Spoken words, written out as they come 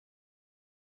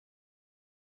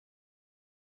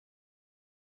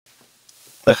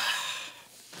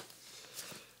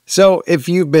So if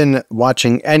you've been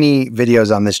watching any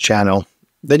videos on this channel,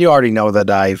 then you already know that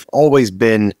I've always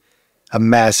been a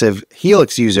massive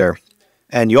Helix user.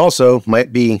 And you also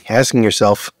might be asking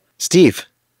yourself, Steve,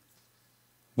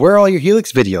 where are all your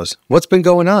Helix videos? What's been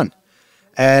going on?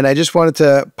 And I just wanted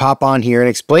to pop on here and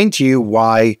explain to you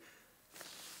why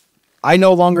I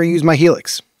no longer use my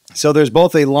Helix. So there's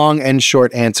both a long and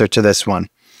short answer to this one.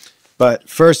 But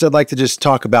first, I'd like to just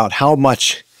talk about how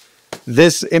much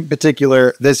this in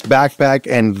particular, this backpack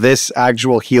and this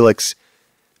actual Helix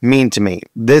mean to me.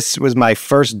 This was my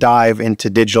first dive into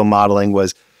digital modeling,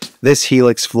 was this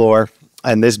Helix floor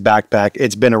and this backpack.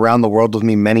 It's been around the world with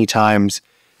me many times,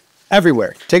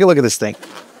 everywhere. Take a look at this thing.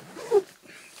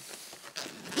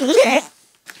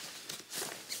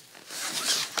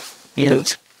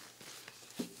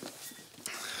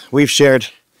 We've shared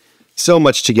so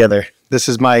much together. This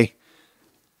is my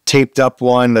taped up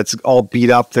one that's all beat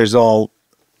up. There's all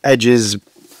edges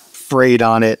frayed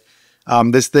on it.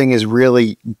 This thing is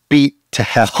really beat to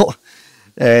hell.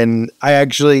 And I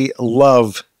actually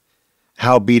love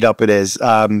how beat up it is.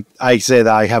 I say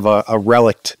that I have a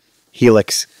relic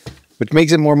Helix, which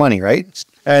makes it more money, right?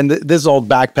 And this old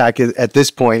backpack at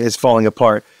this point is falling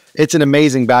apart. It's an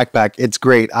amazing backpack. It's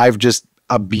great. I've just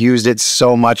abused it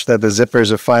so much that the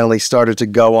zippers have finally started to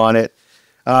go on it,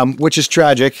 which is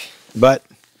tragic, but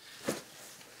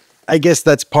I guess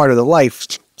that's part of the life.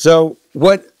 So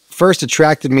what first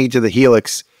attracted me to the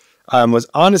Helix was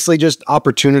honestly just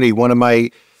opportunity. One of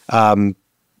my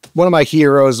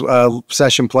heroes,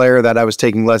 session player that I was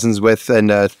taking lessons with,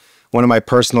 and one of my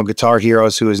personal guitar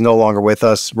heroes who is no longer with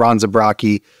us, Ron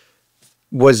Zabrocki,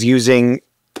 was using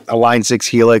a Line 6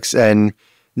 Helix and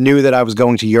knew that I was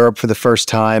going to Europe for the first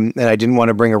time, and I didn't want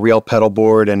to bring a real pedal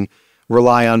board and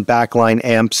rely on backline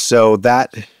amps, so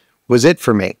that was it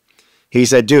for me. He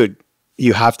said, dude,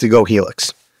 you have to go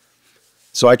Helix.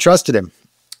 So I trusted him.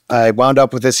 I wound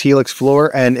up with this Helix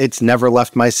floor, and it's never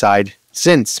left my side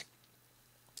since.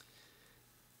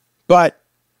 But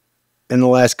in the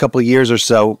last couple of years or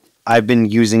so, I've been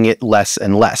using it less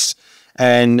and less.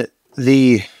 And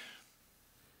the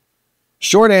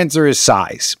short answer is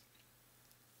size.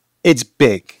 It's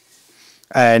big.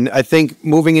 And I think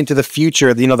moving into the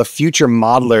future, you know, the future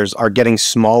modelers are getting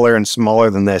smaller and smaller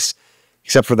than this,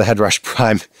 except for the Headrush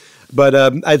Prime. But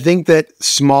I think that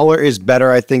smaller is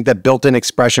better. I think that built-in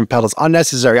expression pedal is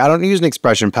unnecessary. I don't use an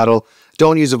expression pedal.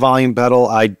 Don't use a volume pedal.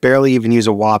 I barely even use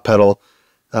a wah pedal.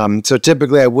 So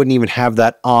typically I wouldn't even have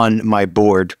that on my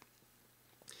board.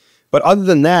 But other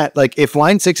than that, like if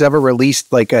Line 6 ever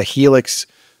released like a Helix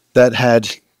that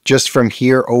had just from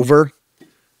here over,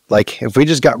 like if we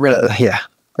just got rid of, yeah,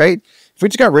 right? If we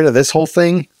just got rid of this whole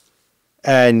thing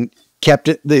and kept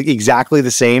it exactly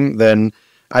the same, then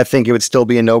I think it would still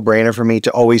be a no-brainer for me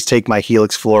to always take my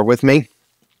Helix floor with me.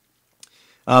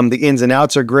 The ins and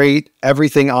outs are great.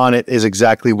 Everything on it is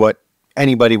exactly what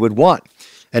anybody would want.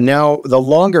 And now the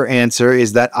longer answer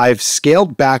is that I've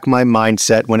scaled back my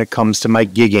mindset when it comes to my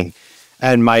gigging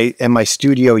and my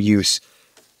studio use.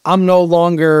 I'm no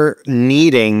longer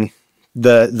needing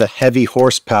the heavy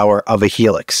horsepower of a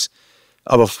Helix,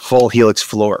 of a full Helix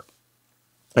floor.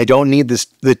 I don't need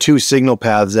the two signal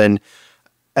paths, and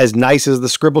as nice as the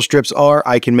scribble strips are,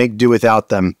 I can make do without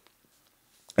them.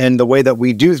 And the way that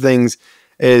we do things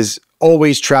is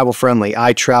always travel friendly.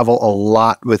 I travel a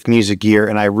lot with music gear,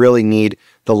 and I really need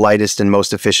the lightest and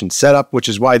most efficient setup, which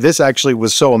is why this actually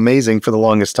was so amazing for the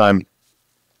longest time,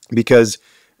 because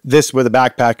this with a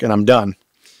backpack and I'm done.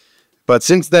 But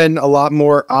since then, a lot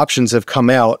more options have come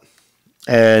out,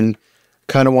 and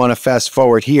kind of want to fast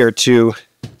forward here to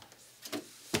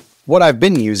what I've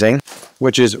been using,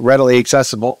 which is readily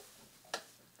accessible.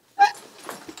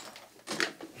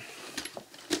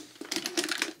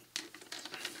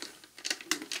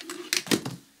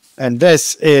 And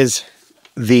this is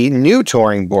the new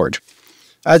touring board.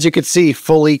 As you can see,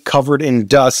 fully covered in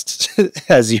dust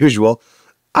as usual.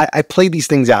 I play these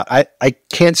things out. I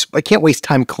can't waste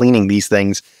time cleaning these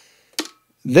things.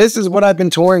 This is what I've been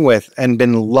touring with and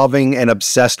been loving and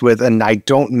obsessed with, and I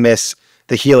don't miss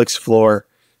the Helix floor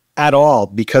at all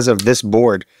because of this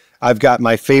board. I've got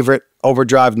my favorite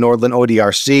overdrive Nordland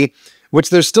ODRC, which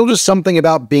there's still just something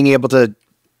about being able to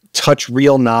touch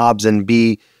real knobs and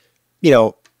be, you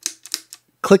know,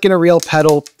 clicking a real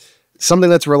pedal, something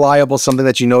that's reliable, something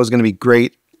that you know is going to be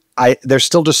great. There's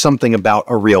still just something about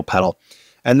a real pedal.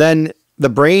 And then the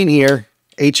brain here,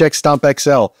 HX Stomp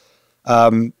XL.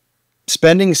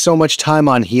 Spending so much time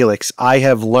on Helix, I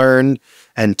have learned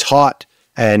and taught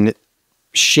and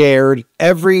shared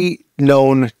every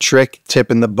known trick, tip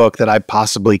in the book that I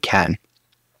possibly can.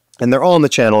 And they're all on the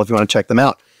channel if you want to check them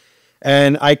out.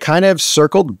 And I kind of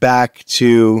circled back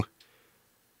to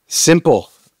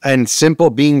simple, and simple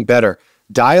being better.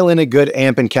 Dial in a good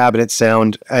amp and cabinet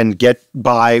sound and get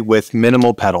by with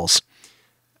minimal pedals.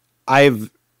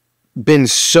 I've been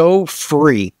so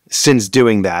free since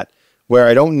doing that, where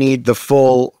I don't need the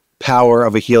full power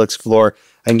of a Helix floor.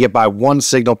 I can get by one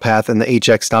signal path in the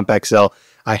HX Stomp XL.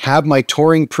 I have my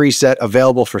touring preset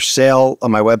available for sale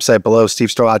on my website below,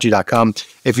 stevestorlacci.com,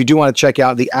 if you do want to check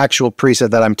out the actual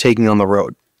preset that I'm taking on the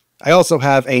road. I also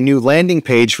have a new landing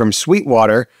page from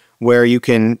Sweetwater where you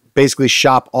can basically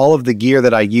shop all of the gear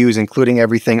that I use, including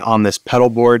everything on this pedal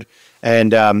board.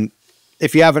 And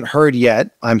if you haven't heard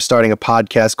yet, I'm starting a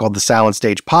podcast called the Silent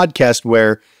Stage Podcast,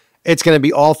 where it's going to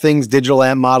be all things digital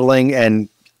amp modeling, and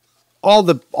all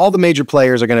the major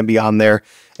players are going to be on there.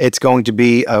 It's going to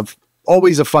be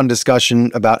always a fun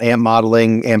discussion about amp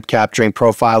modeling, amp capturing,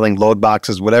 profiling, load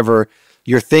boxes, whatever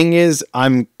your thing is.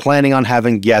 I'm planning on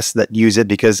having guests that use it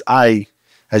because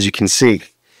as you can see,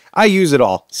 I use it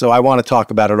all. So I want to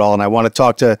talk about it all, and I want to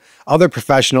talk to other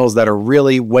professionals that are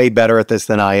really way better at this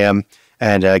than I am,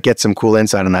 and get some cool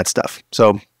insight on that stuff.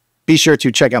 So be sure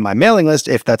to check out my mailing list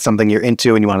if that's something you're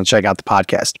into and you want to check out the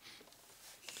podcast.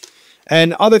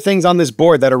 And other things on this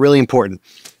board that are really important.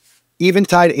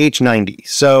 Eventide H90.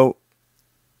 So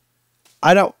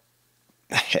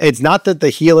it's not that the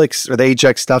Helix or the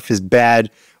HX stuff is bad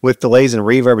with delays and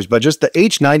reverbs, but just the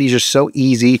H90 is just so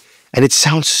easy and it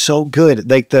sounds so good.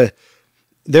 Like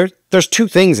there's two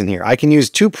things in here. I can use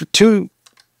two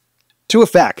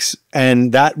effects,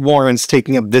 and that warrants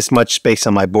taking up this much space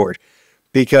on my board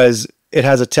because it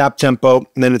has a tap tempo,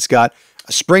 and then it's got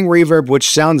a spring reverb, which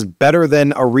sounds better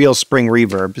than a real spring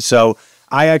reverb. So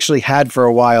I actually had for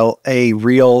a while a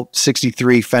real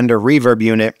 63 Fender reverb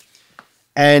unit,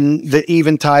 and the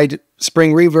Eventide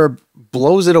spring reverb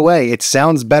blows it away. It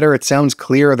sounds better. It sounds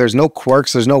clearer. There's no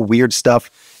quirks. There's no weird stuff.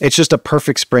 It's just a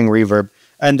perfect spring reverb.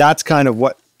 And that's kind of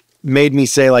what made me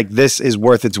say, like, this is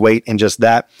worth its weight in just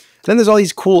that. Then there's all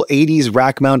these cool 80s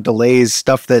rack mount delays,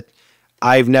 stuff that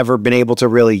I've never been able to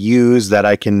really use that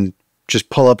I can just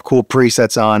pull up cool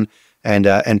presets on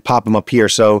and pop them up here.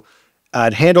 So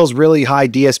it handles really high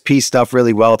DSP stuff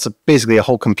really well. It's basically a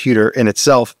whole computer in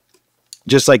itself,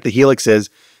 just like the Helix is.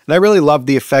 And I really love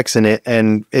the effects in it,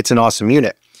 and it's an awesome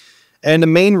unit. And the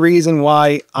main reason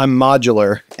why I'm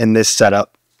modular in this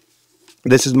setup,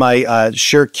 this is my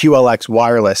Shure QLX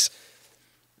wireless.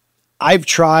 I've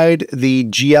tried the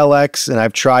GLX and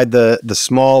I've tried the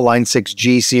small Line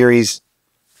 6G series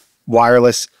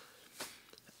wireless.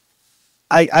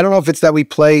 I don't know if it's that we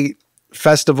play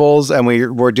festivals and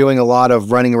we're doing a lot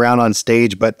of running around on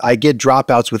stage, but I get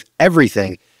dropouts with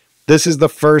everything. This is the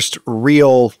first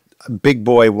real big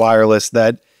boy wireless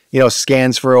that,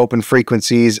 scans for open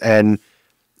frequencies and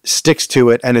sticks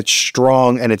to it, and it's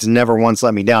strong, and it's never once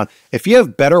let me down. If you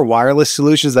have better wireless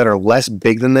solutions that are less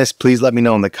big than this, please let me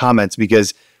know in the comments,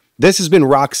 because this has been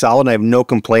rock solid and I have no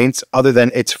complaints other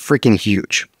than it's freaking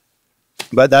huge.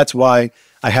 But that's why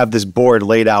I have this board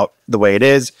laid out the way it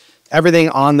is. Everything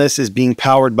on this is being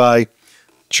powered by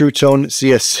True Tone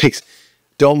CS6.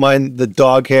 Don't mind the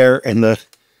dog hair and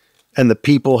the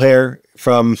people hair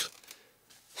from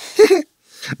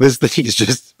this thing is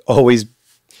just always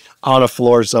on a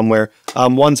floor somewhere.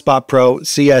 One Spot Pro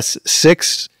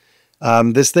CS6.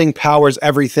 This thing powers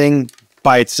everything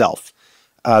by itself.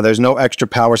 There's no extra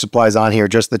power supplies on here,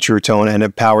 just the True Tone, and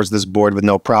it powers this board with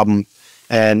no problem.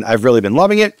 And I've really been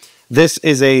loving it. This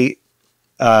is a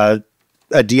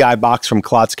DI box from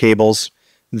Klotz Cables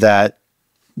that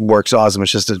works awesome.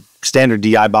 It's just a standard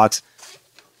DI box.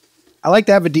 I like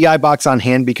to have a DI box on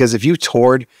hand because if you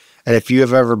toured and if you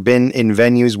have ever been in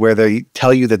venues where they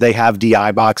tell you that they have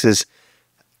DI boxes,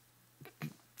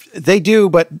 they do,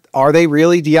 but are they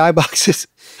really DI boxes?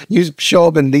 You show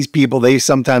up and these people, they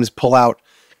sometimes pull out,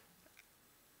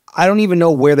 I don't even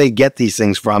know where they get these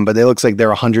things from, but it looks like they're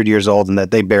 100 years old and that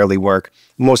they barely work.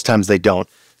 Most times they don't.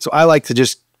 So I like to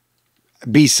just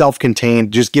be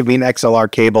self-contained, just give me an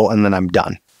XLR cable and then I'm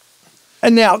done.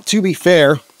 And now, to be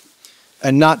fair,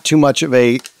 and not too much of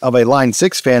a Line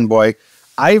 6 fanboy,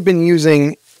 I've been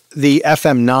using the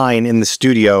FM9 in the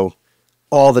studio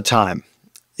all the time,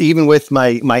 even with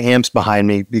my amps behind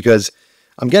me, because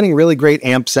I'm getting really great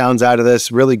amp sounds out of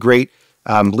this, really great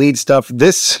lead stuff.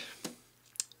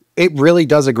 It really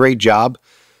does a great job.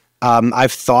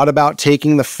 I've thought about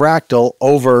taking the Fractal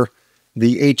over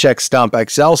the HX Stomp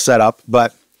XL setup,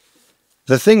 but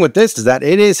the thing with this is that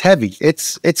it is heavy.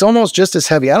 It's almost just as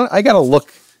heavy. I got to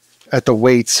look at the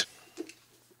weights,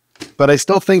 but I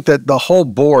still think that the whole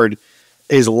board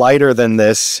is lighter than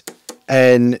this,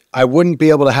 and I wouldn't be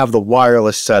able to have the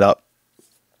wireless set up.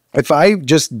 If I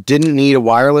just didn't need a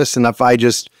wireless, and if I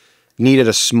just needed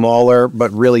a smaller but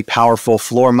really powerful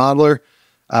floor modeler,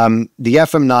 the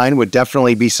FM9 would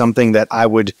definitely be something that I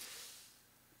would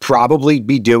probably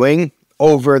be doing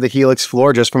over the Helix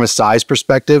floor, just from a size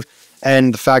perspective.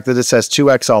 And the fact that this has 2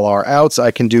 XLR outs,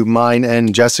 I can do mine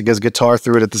and Jessica's guitar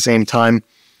through it at the same time.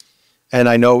 And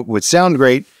I know it would sound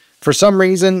great. For some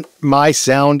reason, my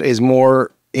sound is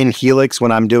more in Helix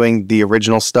when I'm doing the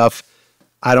original stuff.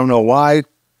 I don't know why.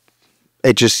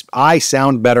 I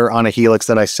sound better on a Helix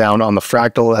than I sound on the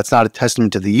Fractal. That's not a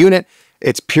testament to the unit.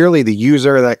 It's purely the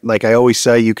user. That, like I always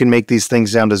say, you can make these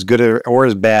things sound as good or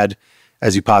as bad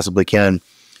as you possibly can.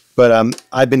 But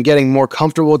I've been getting more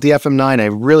comfortable with the FM9. I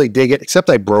really dig it, except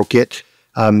I broke it.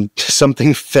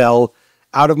 Something fell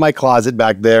out of my closet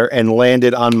back there and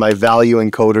landed on my value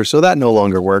encoder, so that no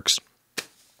longer works.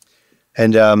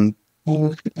 And I'd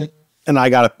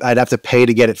have to pay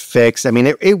to get it fixed. I mean,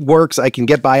 it works. I can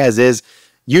get by as is.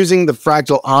 Using the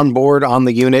Fractal onboard on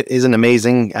the unit isn't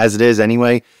amazing as it is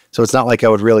anyway, so it's not like I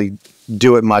would really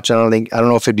do it much. I don't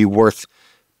know if it'd be worth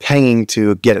paying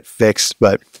to get it fixed,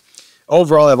 but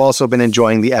overall, I've also been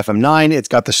enjoying the FM9. It's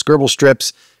got the scribble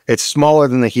strips. It's smaller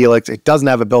than the Helix. It doesn't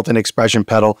have a built-in expression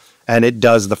pedal, and it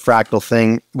does the Fractal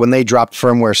thing. When they dropped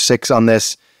firmware 6 on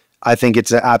this, I think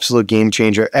it's an absolute game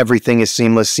changer. Everything is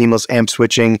seamless amp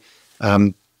switching.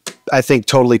 I think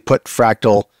totally put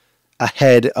Fractal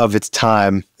ahead of its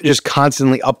time. Just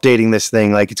constantly updating this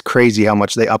thing. Like, it's crazy how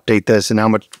much they update this and how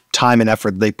much time and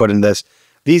effort they put in this.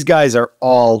 These guys are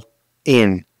all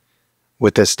in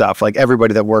with this stuff. Like,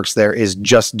 everybody that works there is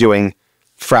just doing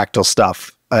Fractal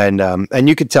stuff. And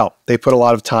you could tell they put a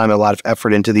lot of time, a lot of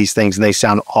effort into these things, and they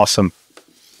sound awesome.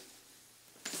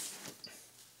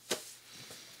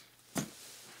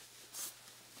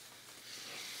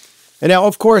 And now,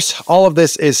 of course, all of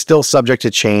this is still subject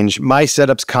to change. My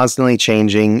setup's constantly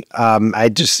changing. I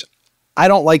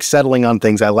don't like settling on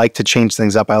things. I like to change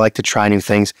things up. I like to try new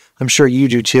things. I'm sure you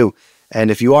do too. And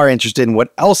if you are interested in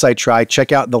what else I try,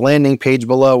 check out the landing page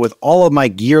below with all of my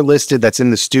gear listed that's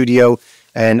in the studio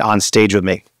and on stage with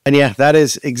me. And yeah, that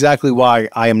is exactly why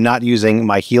I am not using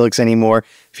my Helix anymore.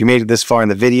 If you made it this far in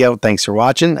the video, thanks for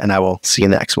watching, and I will see you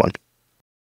in the next one.